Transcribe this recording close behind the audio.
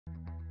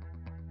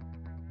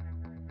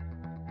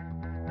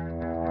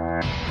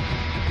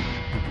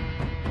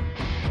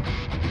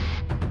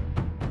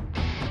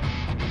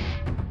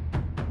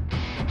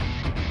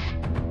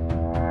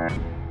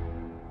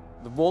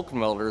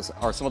Vulcan welders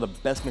are some of the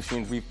best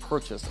machines we've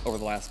purchased over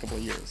the last couple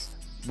of years.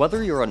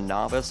 Whether you're a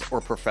novice or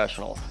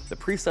professional, the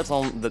presets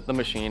on the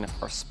machine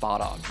are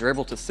spot on. You're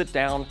able to sit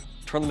down,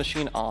 turn the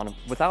machine on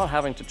without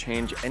having to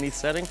change any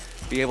setting,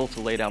 be able to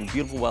lay down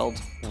beautiful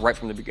welds right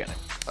from the beginning.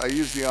 I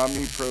used the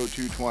Omni Pro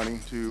 220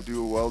 to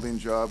do a welding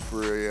job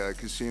for a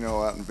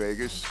casino out in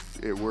Vegas.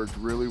 It worked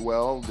really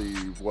well.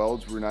 The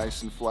welds were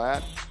nice and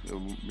flat. The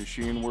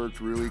machine worked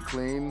really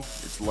clean.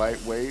 It's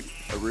lightweight.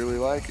 I really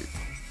like it.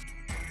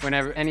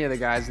 Whenever any of the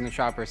guys in the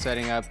shop are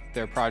setting up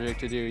their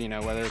project to do,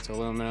 whether it's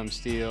aluminum,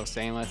 steel,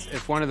 stainless,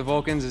 if one of the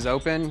Vulcans is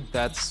open,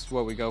 that's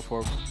what we go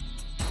for.